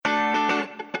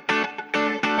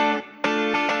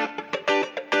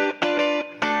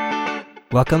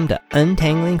Welcome to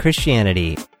Untangling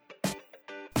Christianity.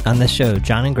 On this show,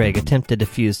 John and Greg attempt to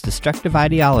diffuse destructive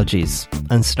ideologies,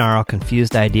 unsnarl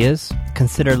confused ideas,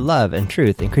 consider love and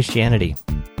truth in Christianity.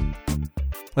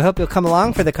 We hope you'll come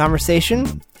along for the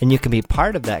conversation, and you can be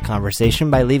part of that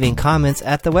conversation by leaving comments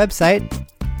at the website,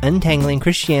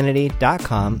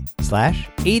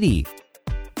 untanglingchristianity.com/80.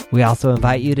 We also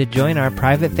invite you to join our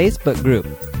private Facebook group.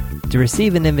 To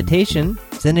receive an invitation,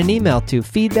 send an email to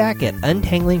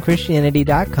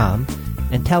feedback@untanglingchristianity.com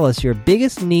and tell us your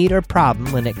biggest need or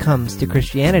problem when it comes to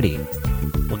Christianity.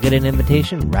 We'll get an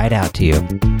invitation right out to you.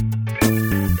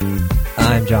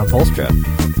 I'm John Polstra.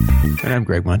 And I'm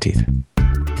Greg Monteith.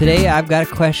 Today I've got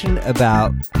a question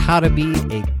about how to be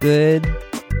a good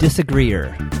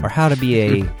disagreeer, or how to be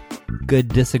a good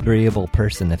disagreeable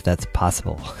person, if that's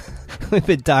possible. We've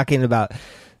been talking about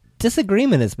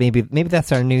disagreement is maybe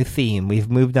that's our new theme. We've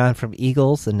moved on from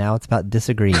Eagles and now it's about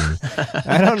disagreeing.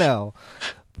 I don't know.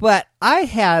 But I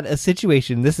had a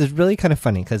situation, this is really kind of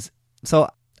funny, because I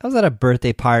was at a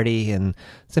birthday party and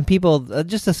some people,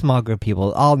 just a small group of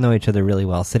people, all know each other really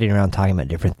well, sitting around talking about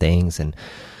different things. And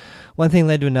one thing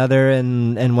led to another,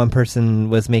 and one person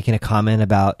was making a comment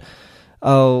about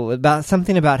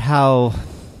something about how,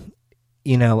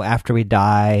 you know, after we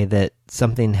die, that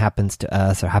something happens to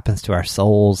us or happens to our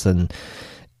souls, and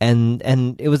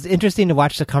it was interesting to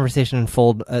watch the conversation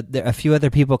unfold. A few other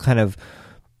people kind of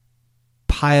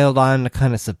piled on to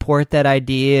kind of support that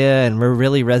idea, and were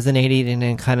really resonating, and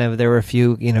then kind of there were a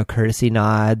few, you know, courtesy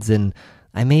nods, and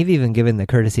I may have even given the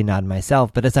courtesy nod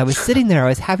myself. But as I was sitting there, I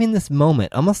was having this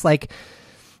moment, almost like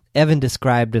Evan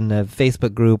described in the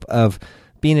Facebook group, of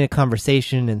being in a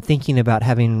conversation and thinking about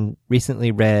having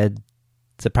recently read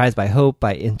Surprised by Hope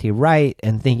by N.T. Wright,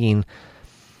 and thinking,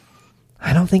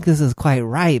 I don't think this is quite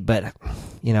right, but,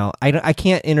 you know, I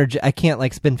can't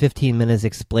like spend 15 minutes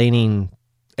explaining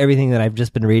everything that I've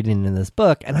just been reading in this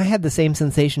book. And I had the same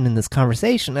sensation in this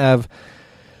conversation of,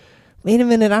 wait a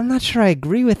minute, I'm not sure I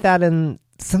agree with that, and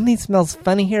something smells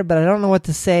funny here, but I don't know what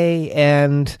to say,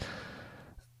 and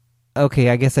okay,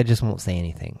 I guess I just won't say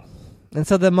anything. And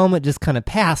so the moment just kind of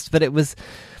passed, but it was,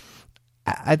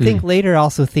 I think later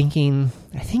also thinking,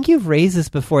 I think you've raised this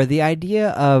before, the idea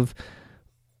of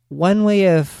one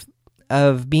way of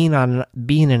being an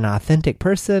authentic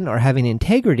person or having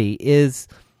integrity is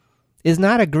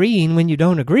not agreeing when you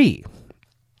don't agree.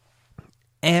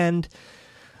 And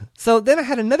so then I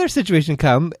had another situation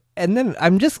come, and then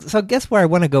so guess where I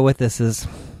want to go with this is,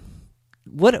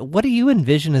 what do you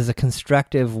envision as a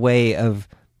constructive way of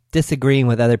disagreeing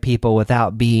with other people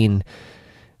without being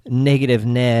negative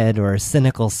Ned or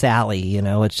cynical Sally? You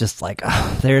know, it's just like,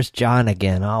 oh, there's John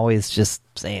again, always just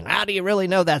saying, how do you really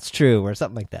know that's true, or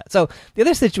something like that. So the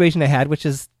other situation I had, which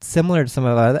is similar to some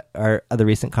of our other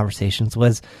recent conversations,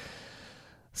 was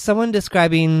someone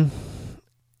describing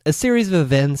a series of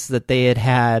events that they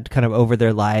had kind of over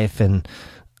their life, and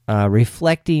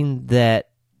reflecting that,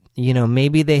 you know,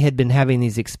 maybe they had been having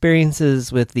these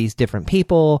experiences with these different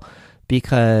people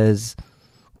because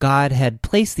God had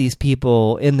placed these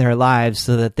people in their lives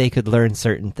so that they could learn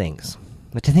certain things,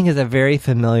 which I think is a very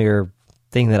familiar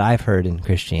thing that I've heard in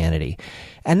Christianity.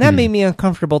 And that made me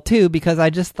uncomfortable too, because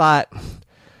I just thought,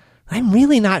 I'm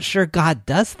really not sure God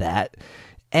does that.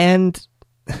 And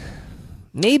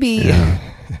maybe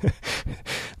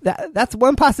that's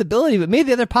one possibility, but maybe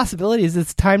the other possibility is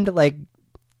it's time to, like,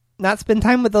 not spend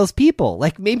time with those people.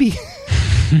 Like, maybe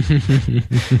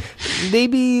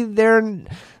maybe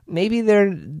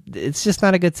it's just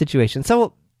not a good situation.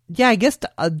 So, yeah, I guess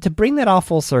to bring that all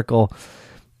full circle,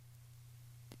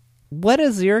 what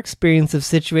is your experience of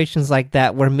situations like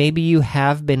that where maybe you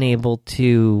have been able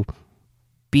to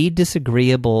be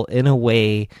disagreeable in a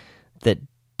way that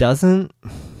doesn't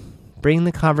bring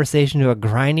the conversation to a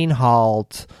grinding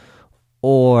halt,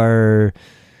 or,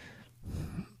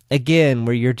 again,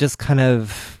 where you're just kind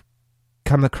of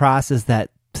come across as that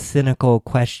cynical,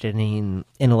 questioning,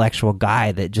 intellectual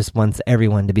guy that just wants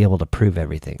everyone to be able to prove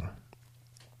everything?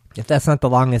 If that's not the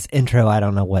longest intro, I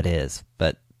don't know what is.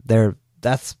 But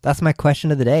that's my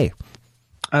question of the day.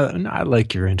 I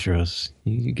like your intros.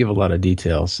 You give a lot of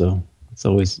detail, so it's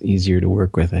always easier to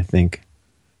work with, I think.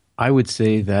 I would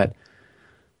say that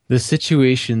the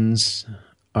situations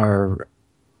are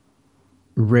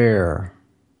rare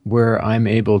where I'm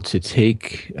able to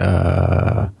take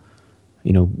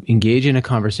engage in a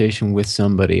conversation with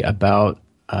somebody about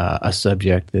a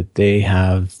subject that they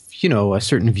have, a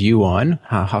certain view on.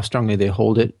 How strongly they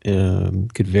hold it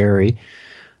could vary,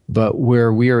 but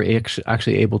where we are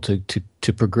actually able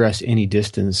to progress any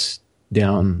distance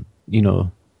down,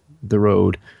 the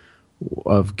road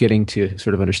of getting to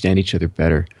sort of understand each other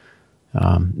better.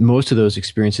 Most of those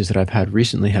experiences that I've had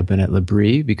recently have been at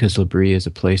L'Abri, because L'Abri is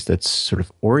a place that's sort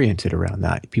of oriented around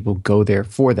that. People go there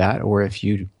for that, or if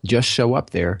you just show up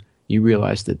there, you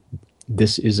realize that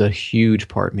this is a huge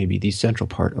part, maybe the central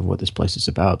part of what this place is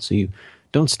about. So you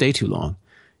don't stay too long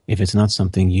if it's not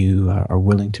something you are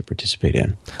willing to participate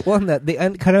in. Well,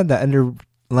 the kind of the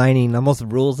underlining almost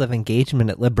rules of engagement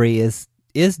at L'Abri is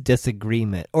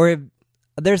disagreement, or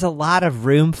there's a lot of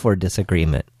room for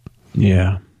disagreement.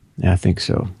 Yeah, I think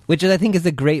so. Which I think is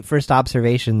a great first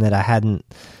observation that I hadn't.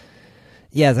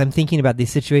 Yeah, as I'm thinking about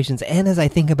these situations, and as I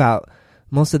think about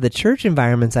most of the church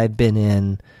environments I've been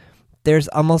in, there's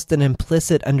almost an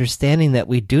implicit understanding that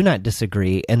we do not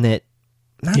disagree, and that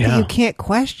not that you can't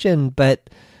question, but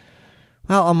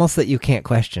almost that you can't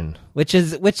question. Which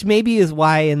maybe is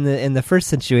why in the first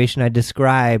situation I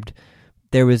described,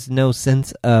 there was no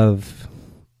sense of,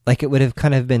 like, it would have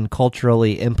kind of been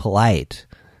culturally impolite.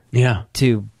 Yeah.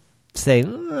 To say,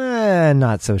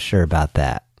 not so sure about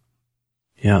that.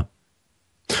 Yeah.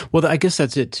 Well, I guess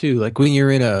that's it too. Like when you're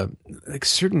in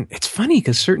it's funny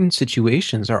because certain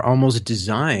situations are almost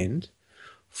designed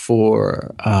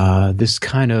for this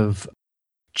kind of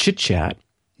chit chat,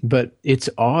 but it's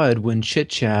odd when chit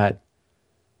chat,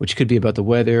 which could be about the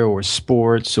weather or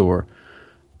sports or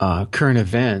current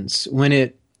events, when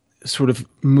it sort of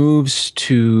moves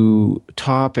to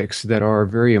topics that are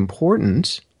very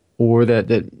important, or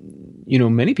that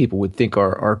many people would think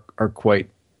are quite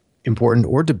important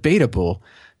or debatable,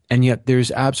 and yet there's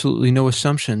absolutely no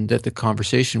assumption that the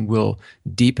conversation will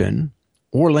deepen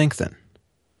or lengthen.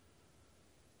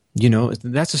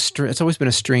 It's always been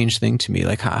a strange thing to me.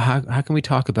 Like how can we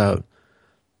talk about,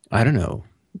 I don't know,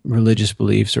 religious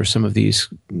beliefs or some of these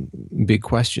big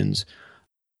questions,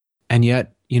 and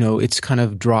yet it's kind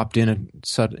of dropped in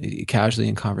casually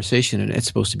in conversation, and it's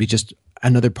supposed to be just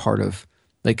another part of,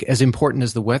 like, as important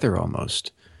as the weather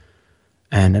almost.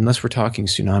 And unless we're talking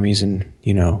tsunamis and,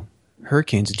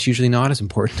 hurricanes, it's usually not as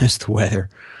important as the weather.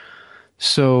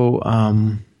 So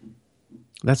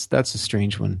that's a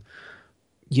strange one.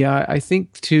 Yeah, I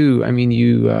think too, I mean,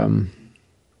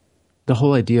 the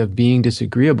whole idea of being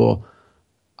disagreeable,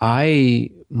 my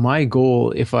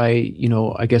goal, if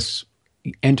I guess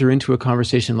enter into a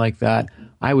conversation like that,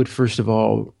 I would first of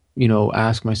all,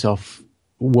 ask myself,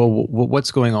 well,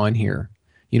 what's going on here?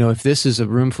 If this is a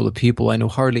room full of people, I know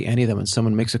hardly any of them, and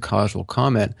someone makes a casual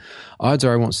comment, odds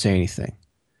are I won't say anything.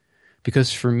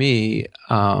 Because for me,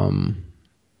 I'm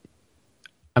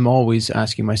always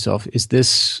asking myself, is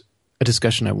this a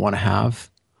discussion I want to have?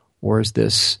 Or is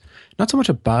this not so much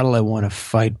a battle I want to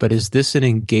fight, but is this an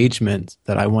engagement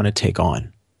that I want to take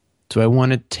on? Do I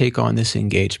want to take on this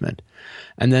engagement?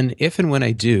 And then if and when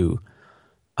I do,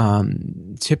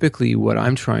 typically what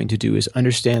I'm trying to do is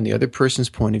understand the other person's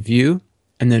point of view,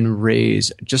 and then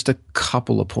raise just a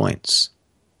couple of points.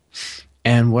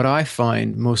 And what I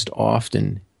find most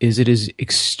often is it is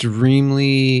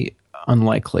extremely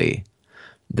unlikely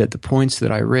that the points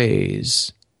that I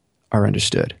raise are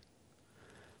understood.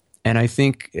 And I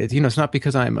think, it's not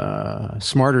because I'm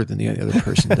smarter than the other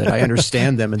person that I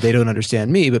understand them and they don't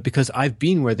understand me, but because I've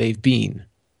been where they've been.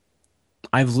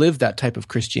 I've lived that type of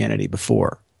Christianity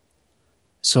before.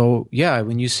 So, yeah,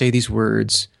 when you say these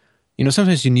words,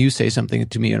 sometimes when you say something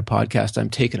to me in a podcast, I'm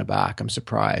taken aback, I'm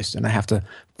surprised, and I have to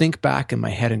think back in my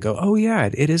head and go, oh yeah,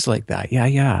 it is like that.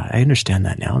 Yeah, I understand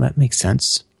that now. That makes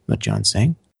sense, what John's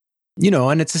saying.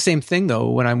 And it's the same thing though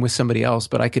when I'm with somebody else,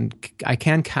 but I can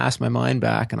cast my mind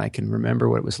back and I can remember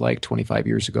what it was like 25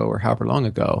 years ago or however long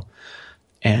ago,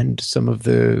 and some of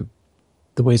the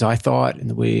ways I thought and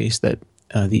the ways that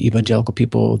the evangelical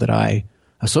people that I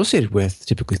associated with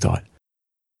typically thought.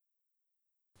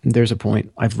 There's a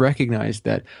point. I've recognized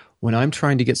that when I'm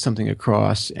trying to get something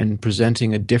across and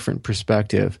presenting a different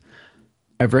perspective,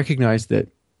 I've recognized that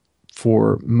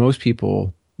for most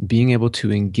people, being able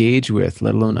to engage with,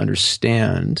 let alone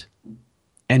understand,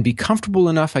 and be comfortable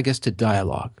enough, I guess, to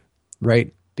dialogue,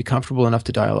 right? Be comfortable enough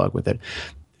to dialogue with it.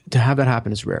 To have that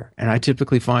happen is rare. And I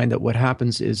typically find that what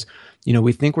happens is,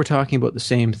 we think we're talking about the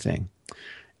same thing.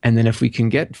 And then if we can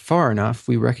get far enough,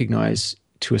 we recognize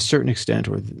to a certain extent,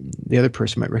 or the other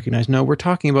person might recognize, no, we're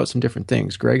talking about some different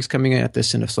things. Greg's coming at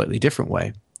this in a slightly different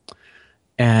way.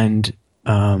 And,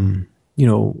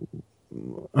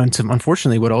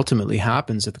 unfortunately, what ultimately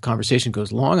happens if the conversation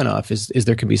goes long enough is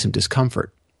there can be some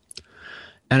discomfort.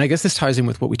 And I guess this ties in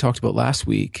with what we talked about last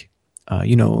week,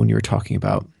 when you were talking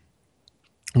about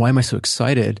why am I so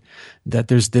excited that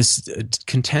there's this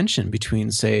contention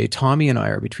between, say, Tommy and I,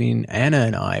 or between Anna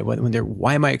and I, when they're,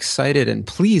 why am I excited and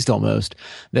pleased almost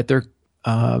that they're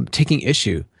taking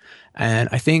issue? And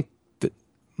I think that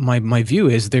my view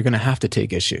is they're going to have to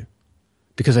take issue.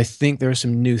 because I think there are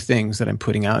some new things that I'm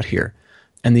putting out here.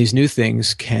 And these new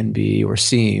things can be or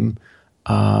seem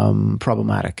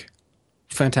problematic.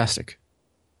 Fantastic.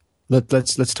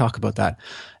 Let's talk about that.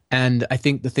 And I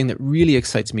think the thing that really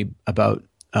excites me about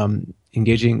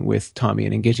engaging with Tommy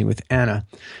and engaging with Anna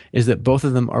is that both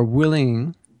of them are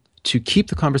willing to keep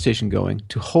the conversation going,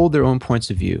 to hold their own points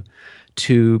of view,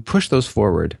 to push those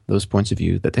forward, those points of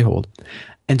view that they hold,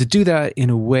 and to do that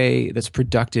in a way that's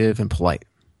productive and polite.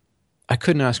 I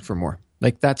couldn't ask for more.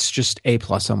 Like, that's just A+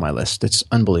 on my list. It's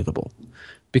unbelievable.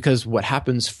 Because what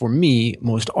happens for me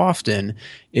most often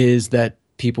is that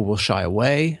people will shy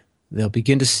away. They'll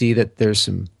begin to see that there's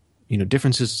some,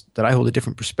 differences, that I hold a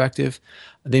different perspective.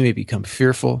 They may become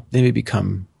fearful.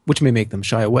 Which may make them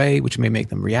shy away, which may make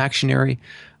them reactionary,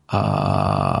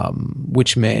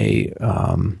 which may,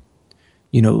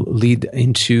 lead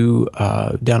into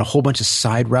down a whole bunch of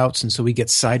side routes. And so we get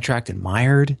sidetracked and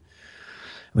mired.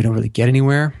 We don't really get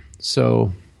anywhere.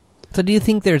 So do you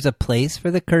think there's a place for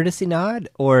the courtesy nod,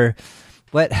 or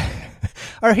what?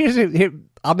 Or here,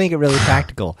 I'll make it really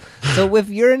practical. So if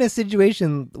you're in a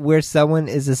situation where someone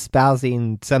is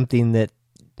espousing something that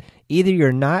either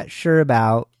you're not sure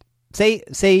about, say,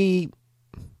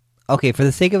 okay, for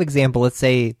the sake of example, let's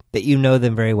say that you know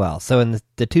them very well. So in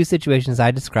the two situations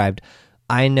I described,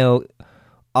 I know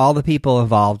all the people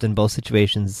involved in both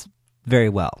situations very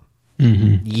well.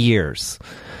 Mm-hmm. Years.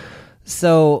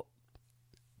 So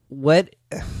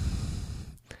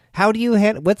how do you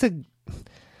handle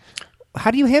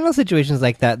situations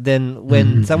like that then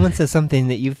when someone says something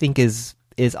that you think is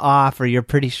off, or you're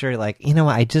pretty sure, like,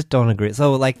 I just don't agree.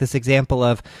 So like this example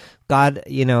of God,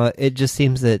 it just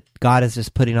seems that God is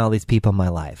just putting all these people in my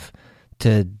life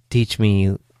to teach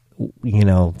me,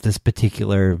 this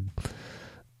particular,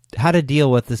 how to deal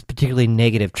with this particularly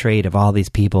negative trait of all these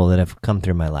people that have come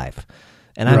through my life.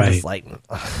 And I'm just like,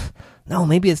 no,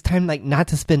 maybe it's time, like, not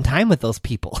to spend time with those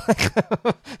people,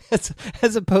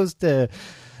 as opposed to.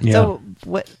 Yeah. So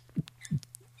what?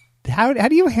 How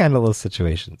do you handle those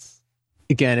situations?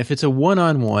 Again, if it's a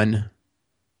one-on-one,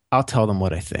 I'll tell them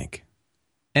what I think.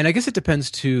 And I guess it depends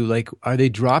too. Like, are they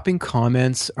dropping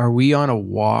comments? Are we on a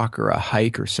walk or a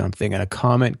hike or something, and a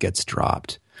comment gets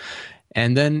dropped?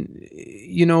 And then,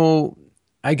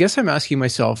 I guess I'm asking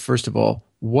myself, first of all,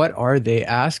 what are they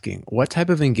asking? What type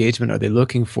of engagement are they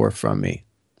looking for from me?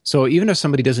 So even if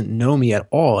somebody doesn't know me at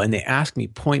all and they ask me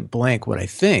point blank what I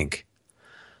think,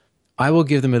 I will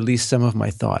give them at least some of my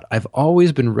thought. I've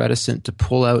always been reticent to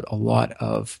pull out a lot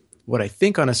of what I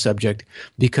think on a subject,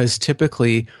 because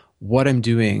typically what I'm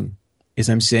doing is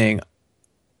I'm saying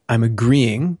I'm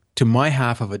agreeing to my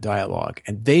half of a dialogue,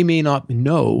 and they may not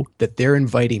know that they're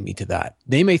inviting me to that.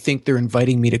 They may think they're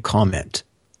inviting me to comment.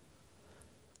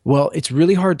 Well, it's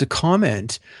really hard to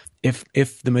comment if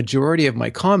the majority of my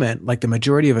comment, like the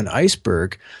majority of an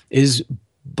iceberg, is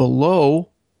below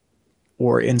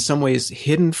or in some ways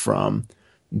hidden from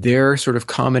their sort of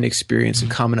common experience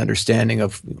and common understanding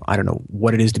of, I don't know,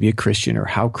 what it is to be a Christian, or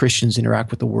how Christians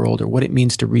interact with the world, or what it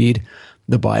means to read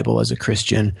the Bible as a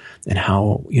Christian, and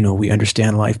how, we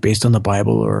understand life based on the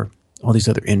Bible, or all these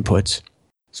other inputs.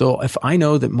 So if I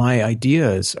know that my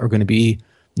ideas are going to be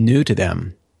new to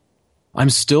them, I'm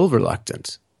still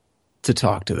reluctant to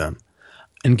talk to them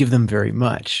and give them very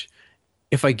much.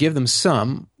 If I give them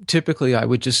some, typically I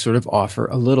would just sort of offer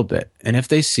a little bit. And if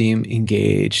they seem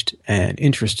engaged and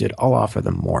interested, I'll offer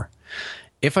them more.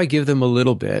 If I give them a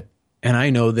little bit, and I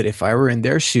know that if I were in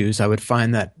their shoes, I would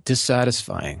find that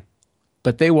dissatisfying,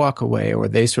 but they walk away, or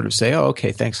they sort of say, oh,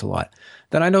 okay, thanks a lot,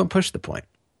 then I don't push the point.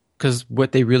 Because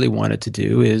what they really wanted to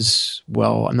do is,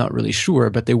 well, I'm not really sure,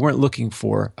 but they weren't looking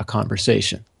for a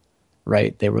conversation.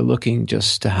 Right? They were looking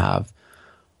just to have,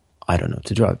 I don't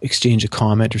know, exchange a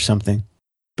comment or something.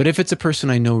 But if it's a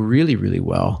person I know really, really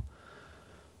well,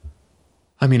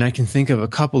 I mean, I can think of a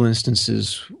couple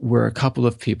instances where a couple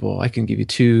of people, I can give you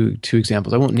two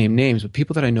examples. I won't name names, but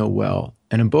people that I know well.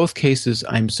 And in both cases,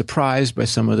 I'm surprised by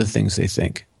some of the things they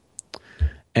think.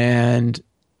 And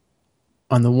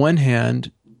on the one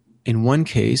hand, in one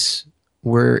case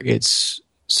where it's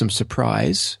some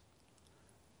surprise,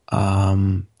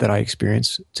 that I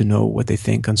experience, to know what they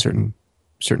think on certain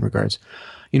regards,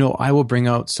 I will bring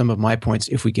out some of my points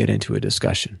if we get into a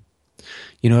discussion.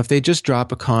 If they just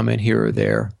drop a comment here or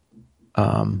there,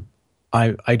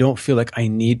 I don't feel like I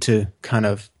need to kind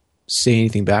of say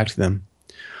anything back to them.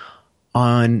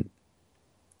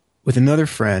 With another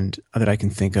friend that I can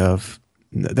think of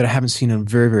that I haven't seen in a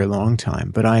very, very long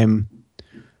time, but I'm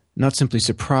not simply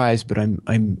surprised, but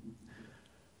I'm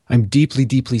deeply,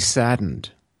 deeply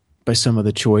saddened by some of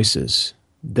the choices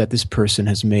that this person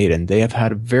has made, and they have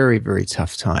had a very, very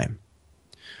tough time.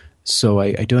 So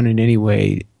I don't in any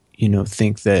way,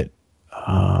 think that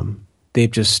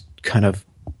they've just kind of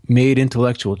made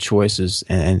intellectual choices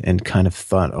and kind of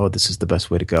thought, oh, this is the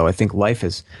best way to go. I think life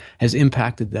has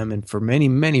impacted them, and for many,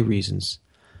 many reasons,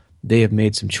 they have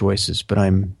made some choices. But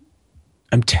I'm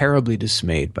terribly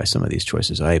dismayed by some of these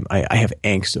choices. I have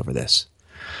angst over this.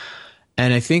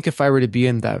 And I think if I were to be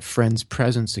in that friend's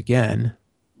presence again,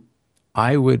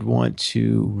 I would want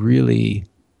to really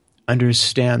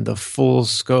understand the full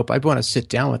scope. I'd want to sit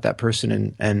down with that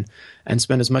person and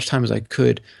spend as much time as I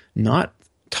could, not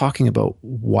talking about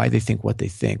why they think what they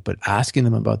think, but asking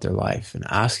them about their life and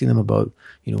asking them about,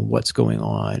 what's going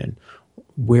on and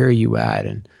where are you at,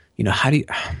 and,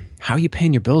 how are you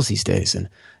paying your bills these days,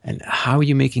 and how are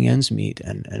you making ends meet,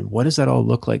 and what does that all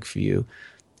look like for you?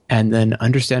 And then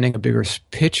understanding a bigger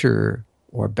picture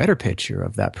or a better picture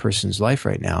of that person's life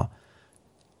right now.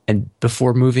 And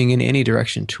before moving in any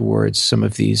direction towards some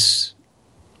of these,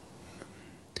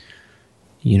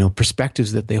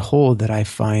 perspectives that they hold that I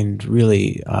find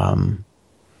really,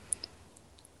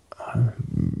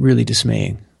 really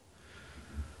dismaying.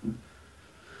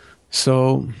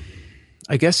 So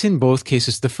I guess in both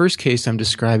cases, the first case I'm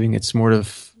describing, it's more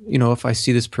of, if I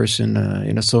see this person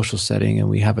in a social setting and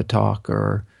we have a talk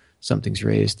or something's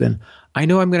raised, then I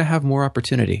know I'm going to have more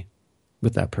opportunity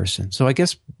with that person. So I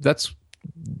guess that's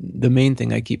the main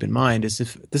thing I keep in mind, is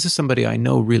if this is somebody I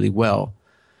know really well,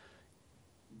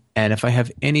 and if I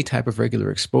have any type of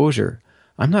regular exposure,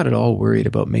 I'm not at all worried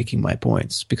about making my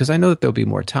points, because I know that there'll be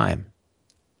more time.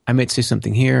 I might say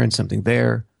something here and something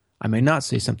there. I may not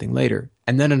say something later,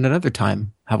 and then at another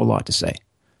time have a lot to say.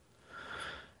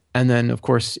 And then, of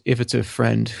course, if it's a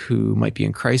friend who might be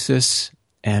in crisis,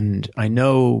 and I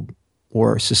know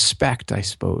or suspect, I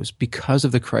suppose, because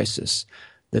of the crisis,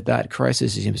 that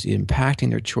crisis is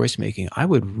impacting their choice making, I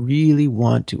would really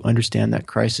want to understand that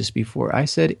crisis before I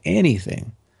said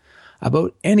anything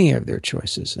about any of their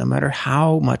choices, no matter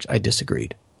how much I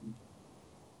disagreed.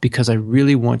 Because I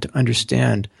really want to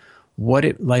understand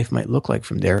what life might look like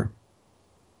from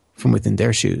within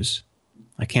their shoes.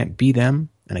 I can't be them,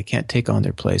 and I can't take on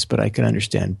their place, but I can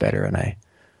understand better, and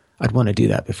I'd want to do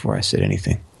that before I said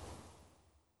anything.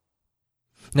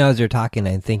 Now, as you're talking,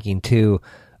 I'm thinking too,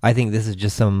 I think this is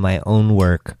just some of my own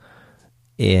work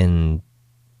in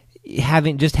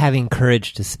having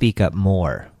courage to speak up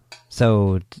more.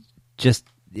 So just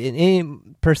in any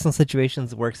personal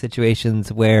situations, work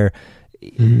situations where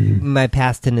my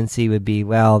past tendency would be,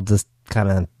 well, just kind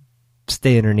of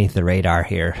stay underneath the radar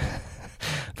here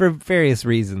for various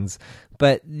reasons.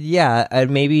 But yeah,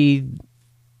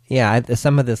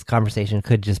 some of this conversation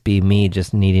could just be me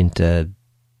just needing to,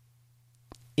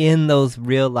 in those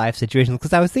real life situations,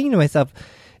 because I was thinking to myself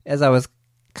as I was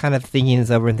kind of thinking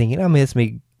this over and thinking,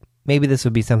 maybe this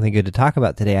would be something good to talk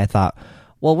about today. I thought,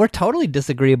 well, we're totally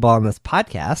disagreeable on this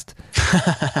podcast.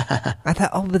 I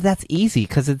thought, but that's easy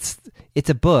because it's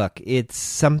a book. It's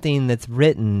something that's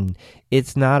written.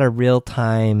 It's not a real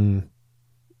time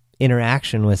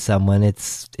interaction with someone.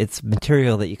 It's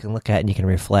material that you can look at and you can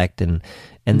reflect and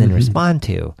then respond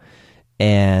to.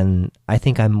 And I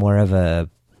think I'm more of a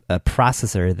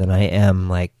processor than I am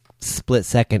like split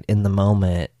second in the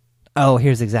moment. Oh,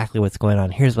 here's exactly what's going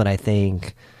on. Here's what I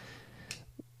think.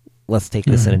 Let's take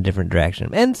this in a different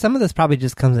direction. And some of this probably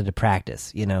just comes into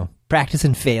practice, practice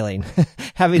and failing,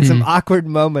 having some awkward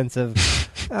moments of,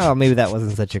 oh, maybe that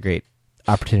wasn't such a great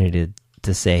opportunity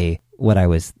to say what I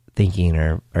was thinking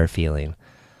or feeling.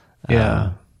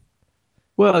 Yeah.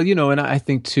 Well, and I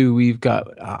think too,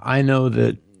 I know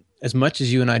that as much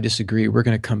as you and I disagree, we're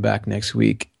going to come back next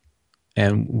week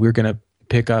and we're going to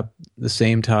pick up the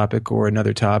same topic or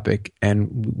another topic,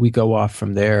 and we go off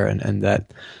from there, and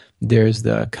that there's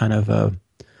the kind of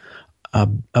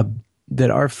that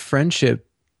our friendship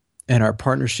and our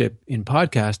partnership in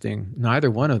podcasting, neither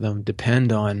one of them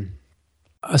depend on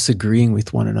us agreeing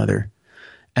with one another.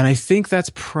 And I think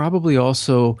that's probably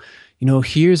also,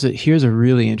 here's a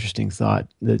really interesting thought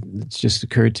that's just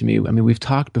occurred to me. I mean, we've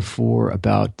talked before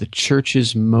about the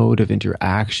church's mode of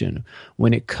interaction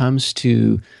when it comes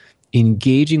to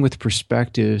engaging with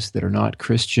perspectives that are not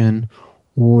Christian,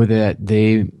 or that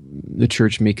the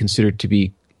church may consider to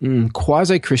be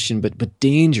quasi-Christian but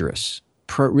dangerous,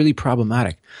 really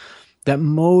problematic. That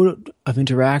mode of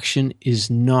interaction is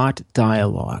not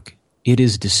dialogue. It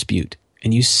is dispute.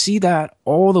 And you see that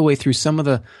all the way through some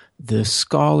of the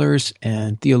scholars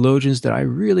and theologians that I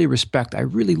really respect. I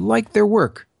really like their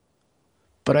work.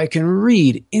 But I can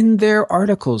read in their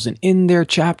articles and in their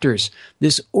chapters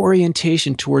this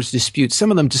orientation towards dispute,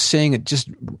 some of them just saying it just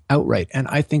outright. And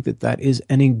I think that is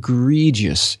an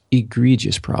egregious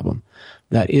problem.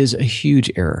 That is a huge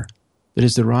error. that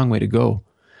is the wrong way to go.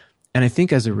 And I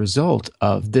think as a result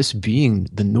of this being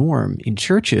the norm in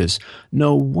churches,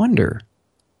 no wonder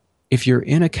if you're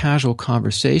in a casual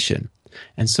conversation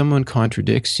and someone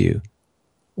contradicts you,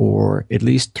 or at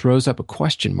least throws up a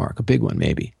question mark, a big one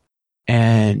maybe,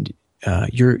 and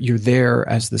you're there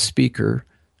as the speaker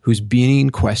who's being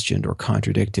questioned or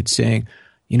contradicted, saying,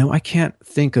 I can't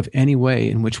think of any way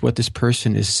in which what this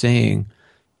person is saying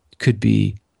could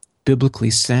be biblically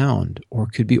sound or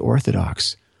could be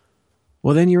orthodox.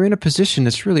 Well, then you're in a position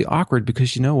that's really awkward,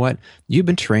 because you know what? You've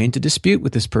been trained to dispute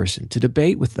with this person, to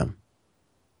debate with them.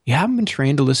 You haven't been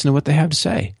trained to listen to what they have to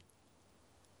say.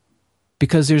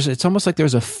 Because it's almost like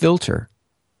there's a filter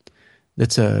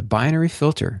that's a binary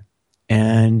filter.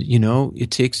 And, it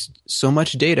takes so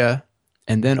much data,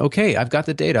 and then, okay, I've got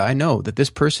the data. I know that this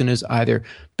person is either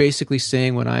basically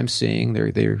saying what I'm saying,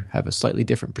 they have a slightly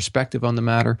different perspective on the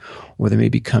matter, or they may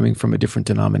be coming from a different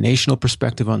denominational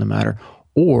perspective on the matter,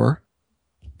 or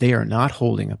they are not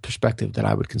holding a perspective that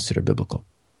I would consider biblical.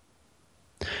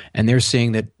 And they're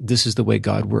saying that this is the way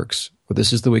God works, or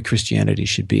this is the way Christianity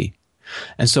should be.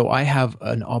 And so I have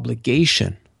an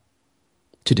obligation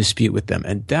to dispute with them.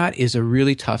 And that is a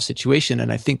really tough situation.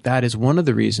 And I think that is one of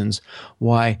the reasons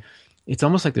why it's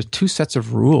almost like there's two sets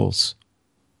of rules.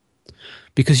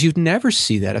 Because you'd never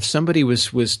see that if somebody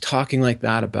was talking like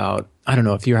that about, I don't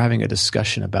know, if you're having a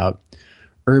discussion about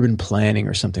urban planning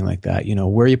or something like that,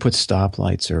 where you put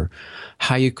stoplights or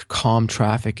how you calm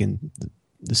traffic in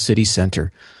the city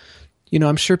center.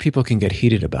 I'm sure people can get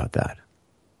heated about that.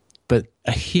 But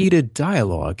a heated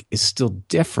dialogue is still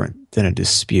different than a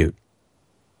dispute.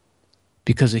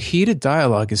 Because a heated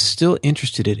dialogue is still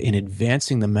interested in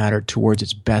advancing the matter towards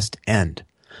its best end.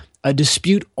 A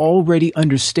dispute already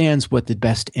understands what the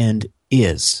best end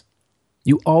is.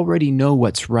 You already know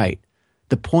what's right.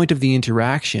 The point of the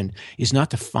interaction is not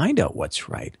to find out what's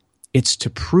right. It's to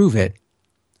prove it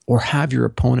or have your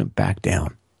opponent back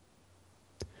down.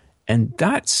 And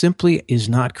that simply is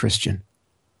not Christian.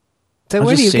 So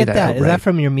where do you get that? Is that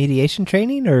from your mediation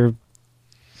training, or?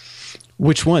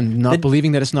 Which one? Not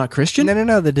believing that it's not Christian?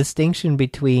 No. The distinction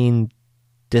between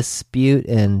dispute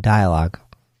and dialogue.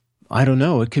 I don't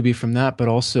know. It could be from that, but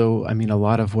also, a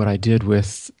lot of what I did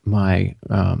with my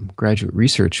graduate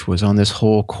research was on this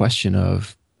whole question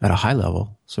of, at a high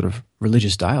level, sort of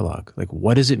religious dialogue. Like,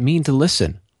 what does it mean to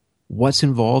listen? What's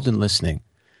involved in listening?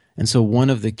 And so one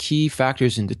of the key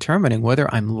factors in determining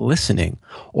whether I'm listening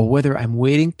or whether I'm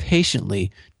waiting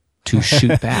patiently to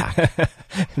shoot back.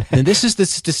 And this is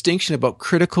this distinction about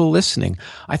critical listening.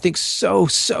 I think so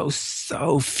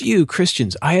few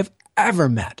Christians I have ever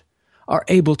met are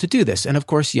able to do this. And of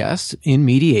course, yes, in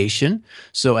mediation.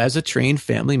 So as a trained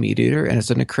family mediator and as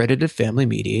an accredited family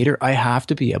mediator, I have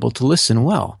to be able to listen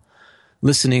well.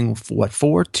 Listening what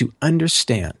for? To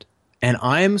understand. And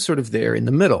I'm sort of there in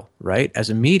the middle, right?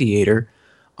 As a mediator,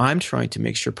 I'm trying to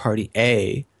make sure party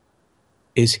A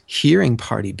is hearing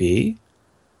party B,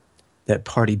 that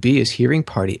party B is hearing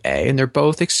party A, and they're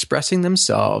both expressing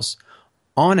themselves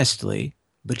honestly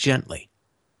but gently.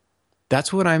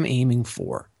 That's what I'm aiming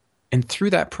for. And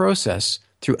through that process,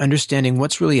 through understanding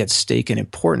what's really at stake and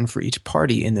important for each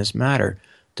party in this matter,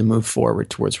 to move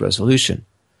forward towards resolution.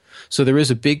 So there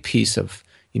is a big piece of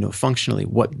functionally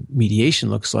what mediation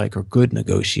looks like, or good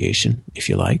negotiation, if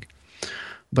you like.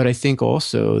 But I think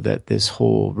also that this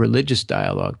whole religious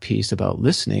dialogue piece about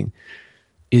listening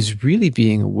is really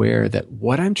being aware that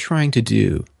what I'm trying to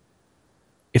do,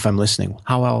 if I'm listening,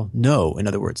 how I'll know, in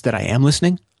other words, that I am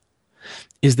listening,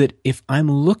 is that if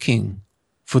I'm looking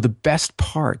for the best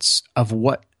parts of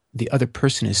what the other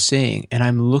person is saying, and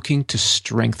I'm looking to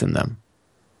strengthen them,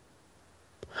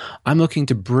 I'm looking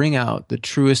to bring out the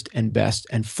truest and best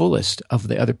and fullest of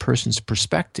the other person's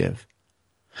perspective.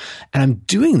 And I'm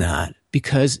doing that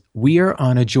because we are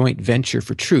on a joint venture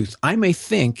for truth. I may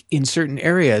think in certain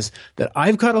areas that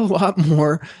I've got a lot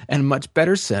more and much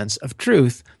better sense of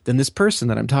truth than this person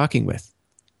that I'm talking with.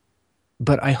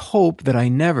 But I hope that I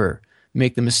never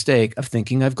make the mistake of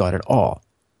thinking I've got it all,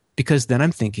 because then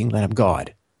I'm thinking that I'm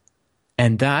God.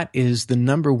 And that is the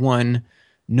number one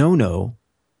no-no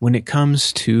when it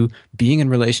comes to being in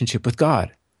relationship with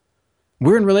God.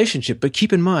 We're in relationship, but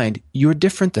keep in mind, you're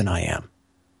different than I am.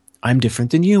 I'm different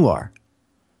than you are.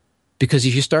 Because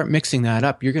if you start mixing that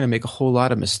up, you're going to make a whole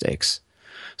lot of mistakes.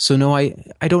 So no, I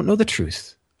don't know the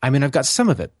truth. I've got some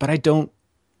of it, but I don't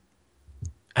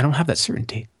have that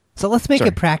certainty. So let's make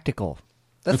it practical.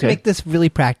 Let's make this really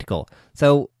practical.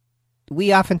 So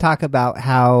we often talk about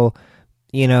how,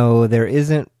 there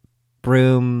isn't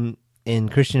room in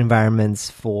Christian environments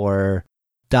for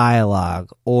dialogue,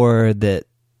 or that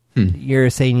You're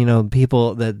saying,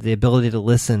 people, the ability to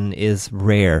listen is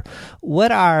rare.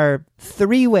 What are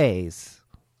 3 ways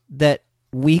that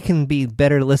we can be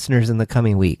better listeners in the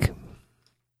coming week?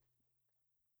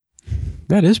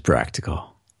 That is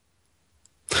practical.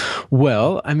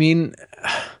 Well, I mean,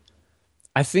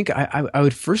 I think I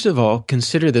would first of all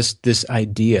consider this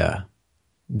idea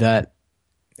that,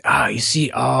 I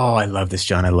love this,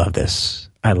 John. I love this.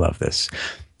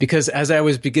 Because as I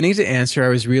was beginning to answer, I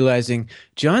was realizing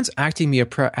John's asking me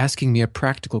a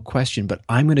practical question, but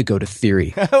I'm going to go to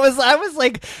theory. I was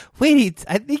like, wait,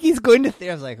 I think he's going to theory.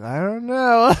 I was like, I don't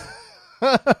know.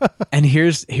 And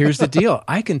here's the deal.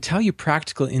 I can tell you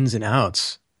practical ins and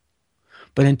outs,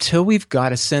 but until we've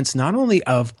got a sense not only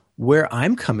of where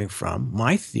I'm coming from,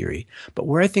 my theory, but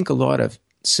where I think a lot of,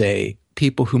 say,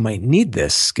 people who might need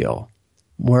this skill,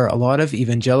 where a lot of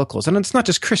evangelicals, and it's not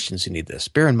just Christians who need this,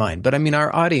 bear in mind, but I mean,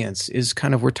 our audience is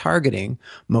we're targeting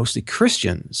mostly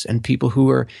Christians and people who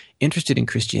are interested in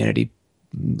Christianity,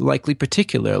 likely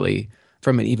particularly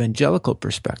from an evangelical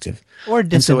perspective. Or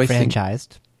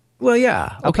disenfranchised. Well,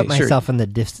 yeah. I'll put myself in the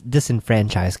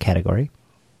disenfranchised category.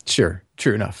 Sure.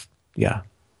 True enough. Yeah.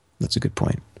 That's a good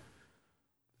point.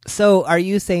 So are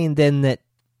you saying then that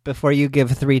before you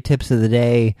give 3 tips of the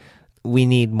day, we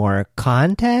need more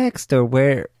context, or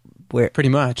where? Pretty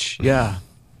much, yeah.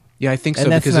 Yeah, I think so.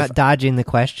 And that's not dodging the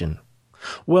question.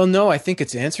 Well, no, I think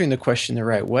it's answering the question the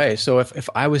right way. So if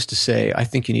I was to say, I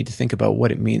think you need to think about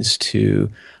what it means to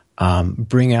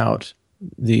bring out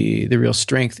the real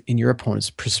strength in your opponent's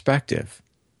perspective.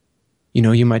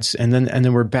 You might, and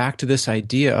then we're back to this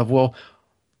idea of, well,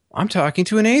 I'm talking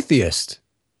to an atheist.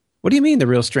 What do you mean the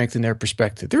real strength in their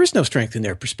perspective? There is no strength in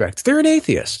their perspective. They're an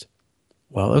atheist.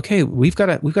 Well, okay, we've got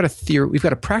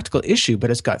a practical issue, but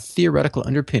it's got theoretical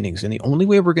underpinnings, and the only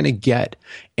way we're going to get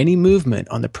any movement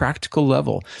on the practical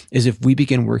level is if we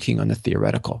begin working on the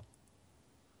theoretical.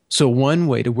 So one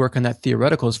way to work on that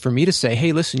theoretical is for me to say,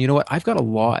 hey, listen, you know what? I've got a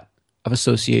lot of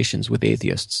associations with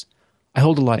atheists. I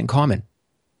hold a lot in common.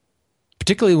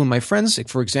 Particularly when my friends,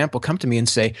 for example, come to me and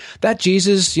say, that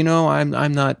Jesus, I'm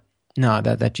not, no,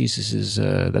 that Jesus is,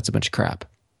 that's a bunch of crap.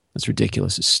 That's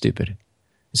ridiculous. It's stupid.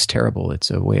 It's terrible.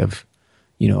 It's a way of,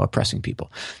 oppressing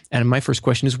people. And my first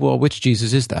question is, well, which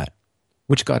Jesus is that?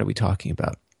 Which God are we talking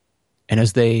about? And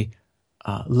as they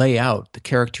lay out the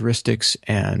characteristics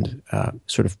and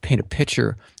sort of paint a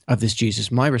picture of this Jesus,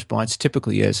 my response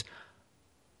typically is,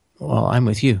 well, I'm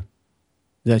with you.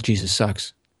 That Jesus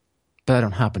sucks. But I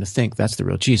don't happen to think that's the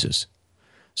real Jesus.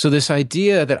 So this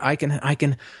idea that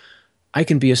I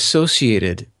can be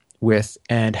associated with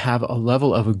and have a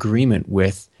level of agreement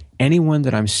with anyone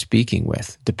that I'm speaking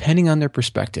with, depending on their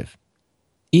perspective,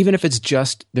 even if it's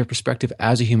just their perspective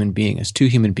as a human being, as 2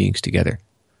 human beings together.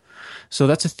 So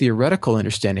that's a theoretical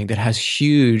understanding that has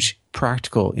huge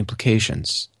practical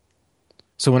implications.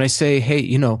 So when I say,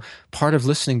 hey, part of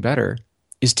listening better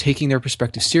is taking their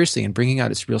perspective seriously and bringing out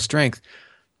its real strength,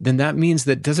 then that means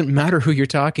that it doesn't matter who you're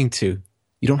talking to.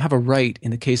 You don't have a right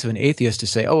in the case of an atheist to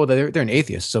say, oh, well, they're an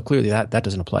atheist, so clearly that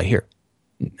doesn't apply here.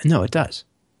 No, it does.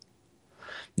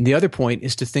 And the other point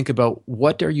is to think about,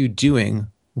 what are you doing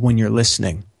when you're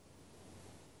listening?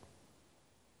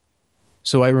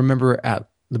 So I remember at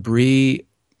L'Abri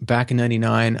back in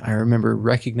 99, I remember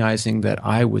recognizing that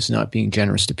I was not being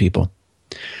generous to people.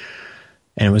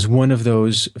 And it was one of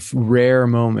those rare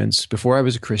moments before I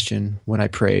was a Christian when I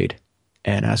prayed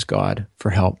and asked God for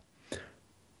help.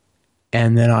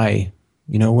 And then I,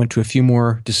 went to a few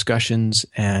more discussions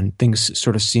and things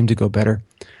sort of seemed to go better.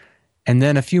 And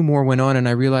then a few more went on and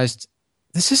I realized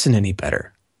this isn't any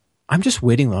better. I'm just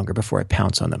waiting longer before I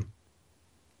pounce on them.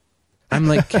 I'm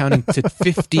like counting to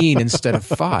 15 instead of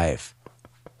 5.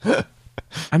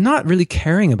 I'm not really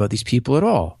caring about these people at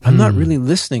all. I'm not really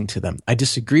listening to them. I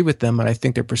disagree with them and I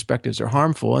think their perspectives are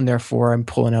harmful, and therefore I'm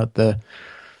pulling out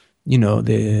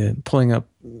putting up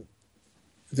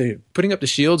the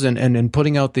shields and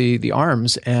putting out the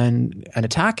arms and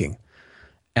attacking.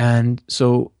 And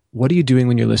so what are you doing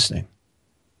when you're listening?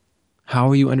 How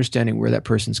are you understanding where that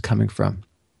person's coming from?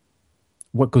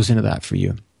 What goes into that for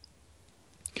you?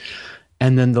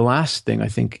 And then the last thing I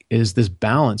think is this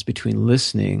balance between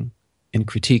listening and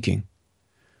critiquing.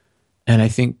 And I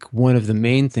think one of the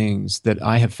main things that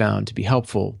I have found to be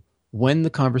helpful when the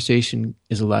conversation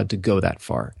is allowed to go that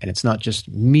far, and it's not just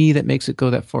me that makes it go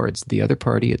that far, it's the other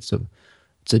party, it's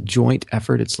a joint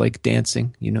effort. It's like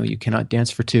dancing. You cannot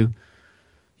dance for 2.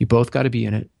 You both got to be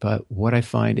in it. But what I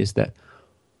find is that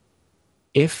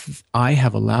if I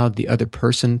have allowed the other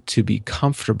person to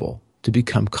become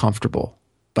comfortable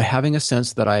by having a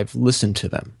sense that I've listened to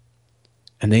them,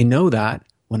 and they know that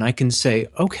when I can say,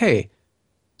 okay,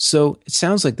 So it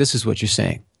sounds like this is what you're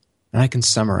saying. And I can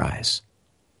summarize.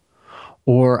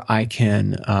 Or I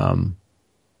can,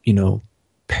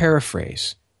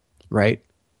 paraphrase, right?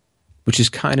 Which is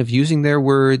kind of using their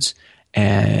words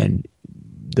and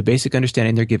the basic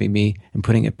understanding they're giving me and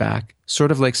putting it back,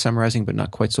 sort of like summarizing, but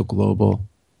not quite so global.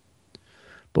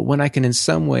 But when I can in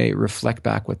some way reflect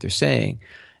back what they're saying,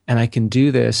 and I can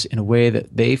do this in a way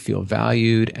that they feel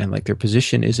valued and like their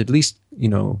position is at least,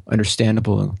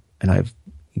 understandable, and I've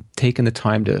taken the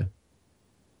time to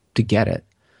get it.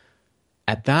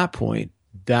 At that point,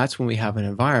 that's when we have an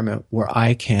environment where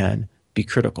I can be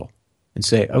critical and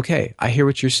say, okay, I hear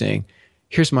what you're saying.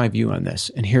 Here's my view on this,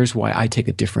 and here's why I take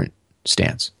a different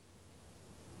stance.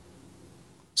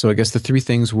 So I guess the three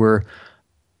things were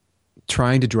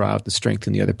trying to draw out the strength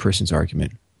in the other person's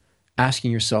argument,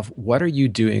 asking yourself, what are you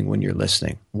doing when you're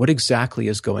listening? What exactly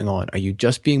is going on? Are you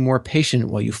just being more patient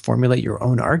while you formulate your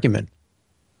own argument?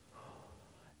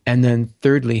 And then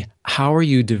thirdly, how are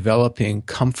you developing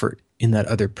comfort in that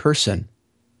other person?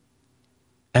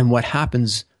 And what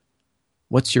happens,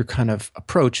 what's your kind of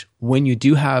approach when you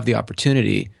do have the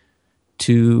opportunity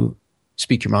to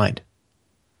speak your mind?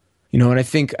 And I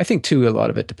think too, a lot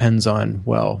of it depends on,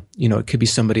 it could be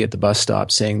somebody at the bus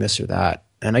stop saying this or that.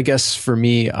 And I guess for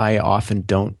me, I often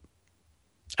don't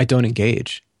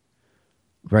engage,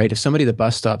 right? If somebody at the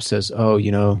bus stop says,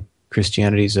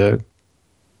 Christianity's a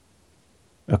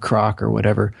crock or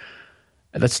whatever,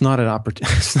 that's not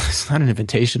it's not an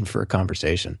invitation for a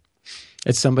conversation.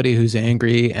 It's somebody who's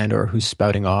angry and or who's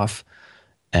spouting off,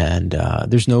 and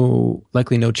there's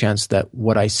likely no chance that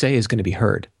what I say is going to be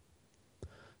heard.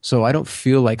 So I don't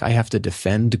feel like I have to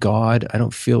defend God. I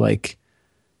don't feel like,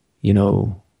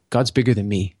 God's bigger than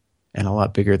me and a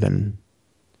lot bigger than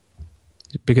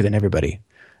everybody.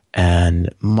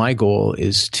 And my goal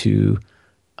is to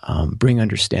bring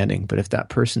understanding. But if that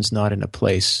person's not in a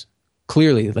place,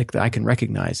 clearly, like that I can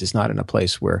recognize is not in a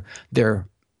place where they're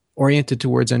oriented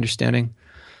towards understanding,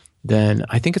 then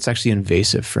I think it's actually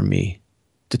invasive for me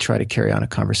to try to carry on a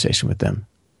conversation with them.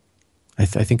 I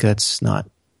think that's not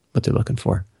what they're looking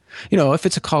for. If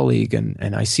it's a colleague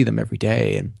and I see them every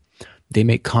day and they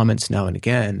make comments now and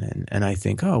again, and I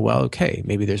think, okay,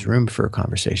 maybe there's room for a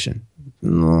conversation.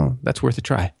 That's worth a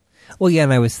try. Well, yeah,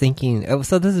 and I was thinking,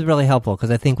 so this is really helpful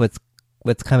because I think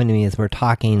what's coming to me as we're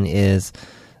talking is,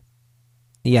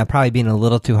 probably being a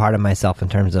little too hard on myself in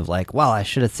terms of like, I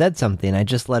should have said something. I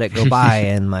just let it go by,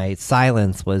 and my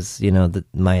silence was,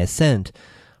 my assent.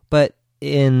 But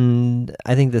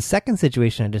I think the second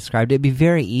situation I described, it'd be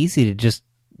very easy to just,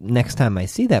 next time I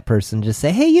see that person, just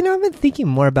say, hey, I've been thinking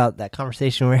more about that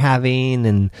conversation we're having,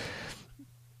 and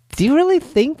do you really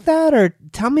think that? Or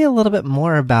tell me a little bit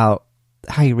more about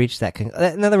how you reached that.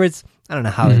 In other words, I don't know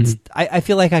how I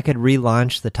feel like I could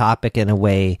relaunch the topic in a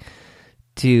way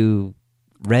to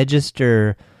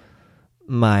register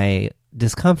my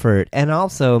discomfort and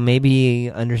also maybe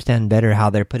understand better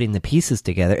how they're putting the pieces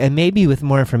together, and maybe with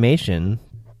more information,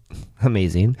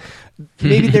 amazing,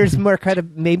 maybe there's more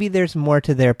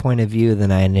to their point of view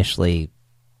than I initially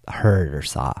heard or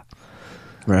saw.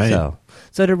 Right.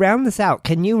 So to round this out,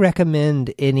 can you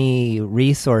recommend any more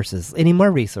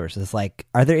resources? Like,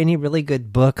 are there any really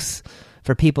good books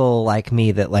for people like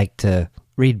me that like to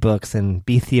read books and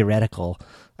be theoretical?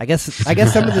 I guess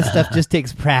some of this stuff just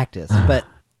takes practice, but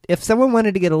if someone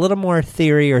wanted to get a little more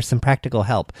theory or some practical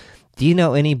help, do you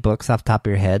know any books off the top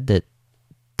of your head that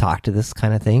talk to this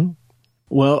kind of thing?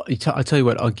 Well, I'll tell you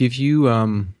what, I'll give you,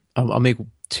 I'll make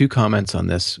two comments on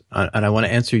this, and I want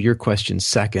to answer your question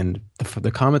second.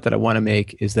 The comment that I want to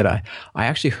make is that I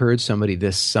actually heard somebody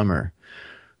this summer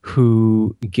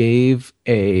who gave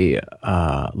a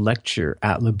lecture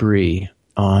at L'Abri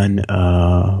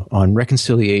on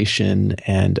reconciliation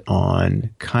and on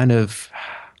kind of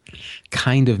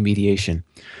mediation.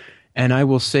 And I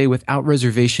will say without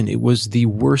reservation, it was the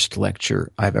worst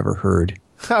lecture I've ever heard.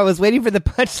 I was waiting for the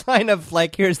punchline of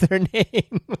like, here's their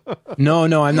name. No,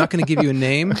 I'm not going to give you a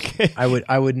name. Okay.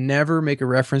 I would never make a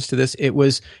reference to this. It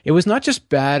was not just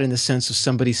bad in the sense of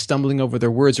somebody stumbling over their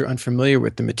words or unfamiliar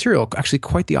with the material. Actually,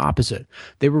 quite the opposite.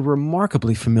 They were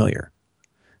remarkably familiar.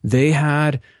 They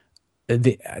had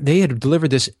delivered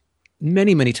this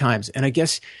many, many times. And I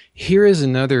guess here is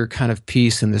another kind of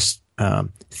piece in this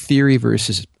theory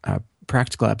versus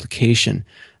practical application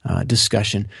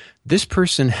discussion. This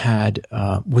person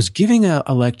was giving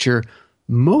a lecture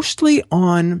mostly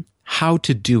on how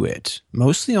to do it,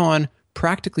 mostly on,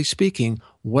 practically speaking,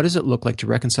 what does it look like to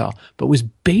reconcile, but was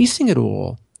basing it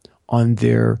all on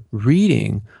their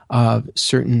reading of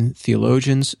certain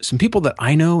theologians, some people that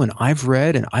I know and I've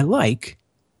read and I like,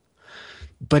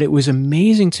 But it was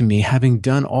amazing to me, having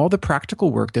done all the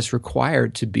practical work that's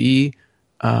required to be,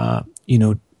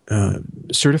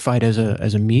 certified as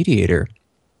a mediator.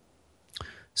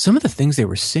 Some of the things they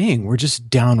were saying were just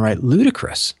downright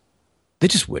ludicrous. They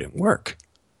just wouldn't work.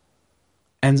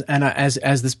 And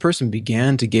as this person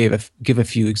began to give a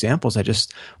few examples,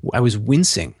 I was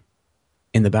wincing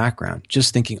in the background,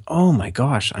 just thinking, oh my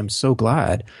gosh, I'm so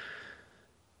glad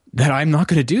that I'm not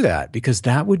going to do that, because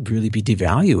that would really be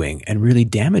devaluing and really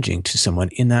damaging to someone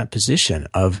in that position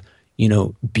of,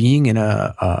 being in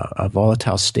a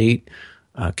volatile state,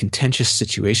 contentious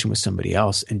situation with somebody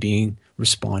else and being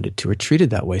responded to or treated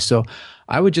that way. So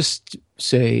I would just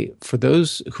say, for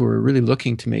those who are really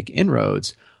looking to make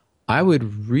inroads, I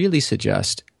would really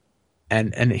suggest,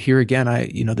 and here again,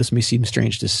 this may seem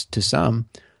strange to some,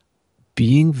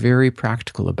 being very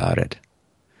practical about it.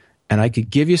 And I could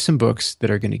give you some books that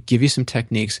are going to give you some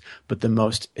techniques, but the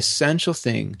most essential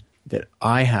thing that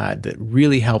I had that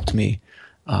really helped me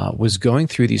was going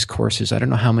through these courses. I don't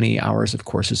know how many hours of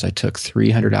courses I took,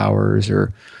 300 hours,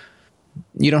 or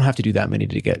you don't have to do that many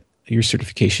to get your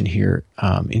certification here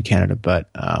in Canada, but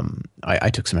I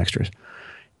took some extras.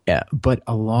 Yeah, but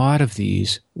a lot of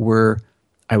these were,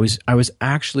 I was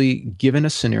actually given a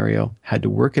scenario, had to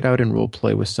work it out in role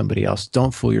play with somebody else.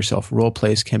 Don't fool yourself. Role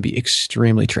plays can be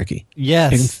extremely tricky.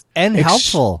 Yes, and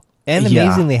helpful, and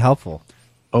amazingly helpful.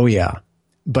 Oh yeah,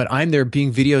 but I'm there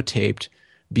being videotaped,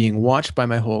 being watched by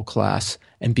my whole class,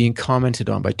 and being commented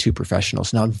on by two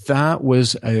professionals. Now that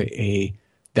was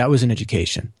that was an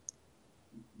education,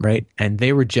 right? And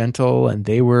they were gentle, and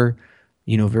they were,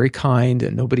 very kind,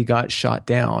 and nobody got shot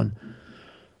down.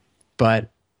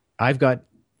 But I've got,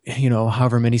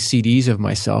 however many CDs of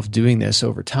myself doing this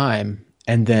over time,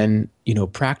 and then,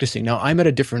 practicing. Now I'm at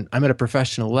a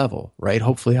professional level, right?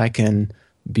 Hopefully I can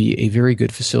be a very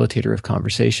good facilitator of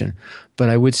conversation. But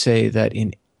I would say that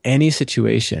in any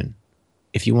situation,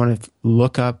 if you want to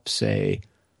look up, say,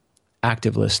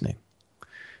 active listening,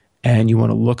 and you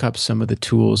want to look up some of the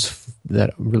tools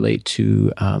that relate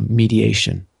to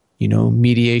mediation,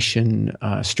 mediation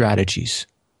strategies,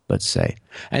 let's say.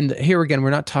 And here again, we're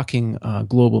not talking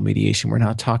global mediation. We're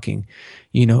not talking,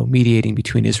 mediating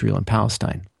between Israel and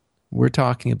Palestine. We're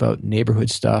talking about neighborhood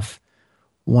stuff,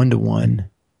 one-to-one,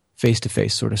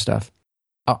 face-to-face sort of stuff.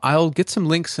 I'll get some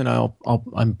links, and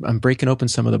I'm breaking open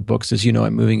some of the books. As you know,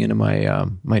 I'm moving into my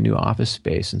my new office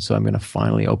space, and so I'm going to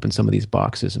finally open some of these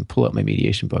boxes and pull out my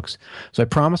mediation books. So I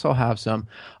promise I'll have some.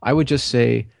 I would just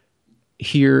say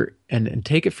here, and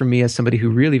take it from me as somebody who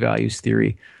really values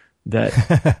theory, that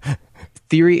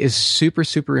theory is super,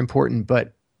 super important.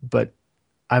 But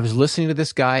I was listening to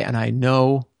this guy, and I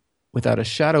know without a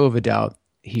shadow of a doubt,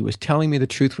 he was telling me the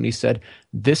truth when he said,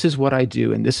 this is what I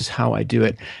do and this is how I do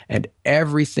it. And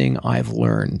everything I've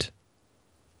learned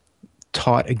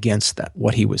taught against that,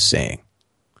 what he was saying.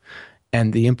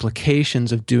 And the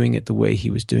implications of doing it the way he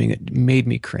was doing it made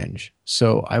me cringe.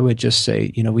 So I would just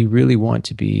say, we really want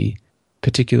to be,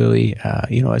 particularly,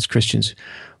 as Christians,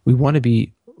 we want to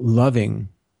be loving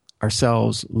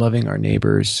ourselves, loving our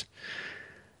neighbors,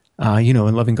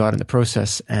 and loving God in the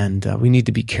process. And we need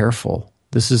to be careful.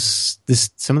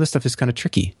 Some of this stuff is kind of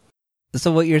tricky.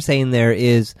 So what you're saying there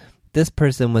is this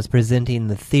person was presenting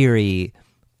the theory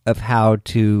of how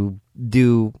to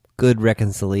do good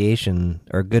reconciliation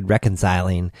or good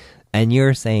reconciling, and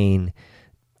you're saying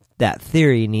that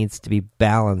theory needs to be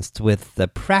balanced with the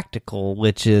practical,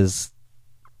 which is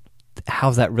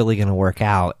how's that really going to work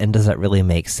out, and does that really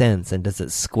make sense, and does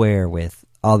it square with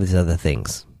all these other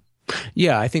things?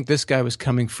 Yeah, I think this guy was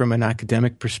coming from an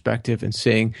academic perspective and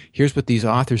saying, here's what these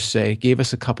authors say, gave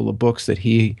us a couple of books that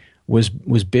he was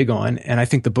big on, and I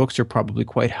think the books are probably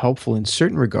quite helpful in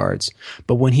certain regards,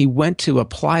 but when he went to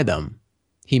apply them,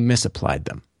 he misapplied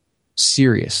them,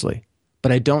 seriously.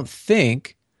 But I don't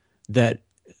think that,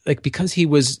 because he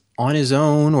was on his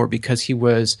own, or because he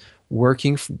was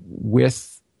working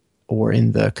with, or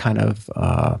in the kind of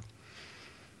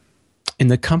in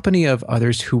the company of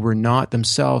others who were not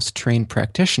themselves trained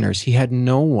practitioners, he had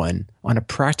no one on a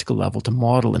practical level to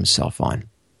model himself on.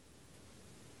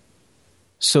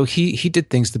 So he did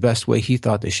things the best way he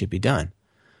thought they should be done.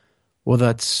 Well,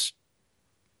 that's,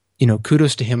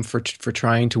 kudos to him for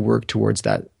trying to work towards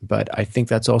that. But I think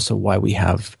that's also why we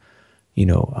have,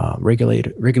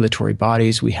 regulatory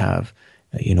bodies. We have,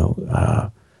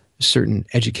 certain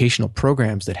educational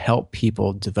programs that help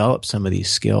people develop some of these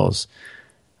skills.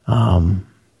 And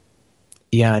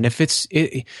if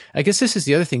I guess this is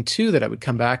the other thing too, that I would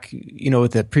come back,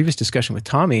 with the previous discussion with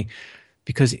Tommy,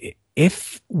 because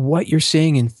if what you're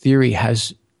saying in theory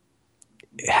has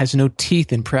no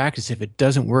teeth in practice, if it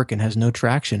doesn't work and has no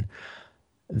traction,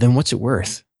 then what's it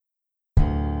worth?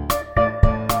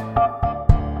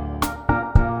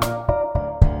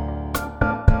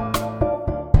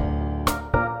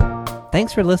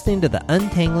 Thanks for listening to the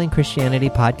Untangling Christianity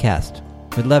podcast.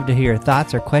 We'd love to hear your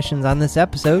thoughts or questions on this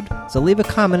episode, so leave a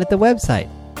comment at the website,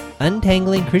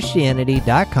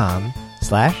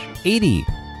 untanglingchristianity.com/80.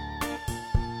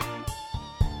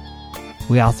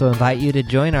 We also invite you to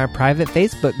join our private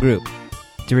Facebook group.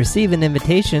 To receive an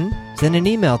invitation, send an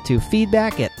email to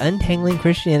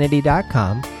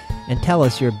feedback@untanglingchristianity.com and tell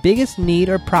us your biggest need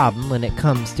or problem when it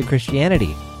comes to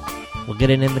Christianity. We'll get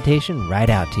an invitation right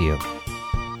out to you.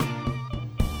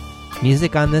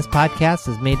 Music on this podcast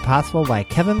is made possible by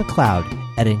Kevin MacLeod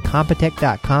at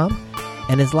Incompetech.com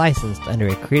and is licensed under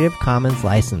a Creative Commons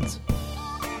license.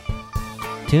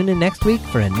 Tune in next week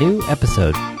for a new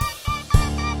episode.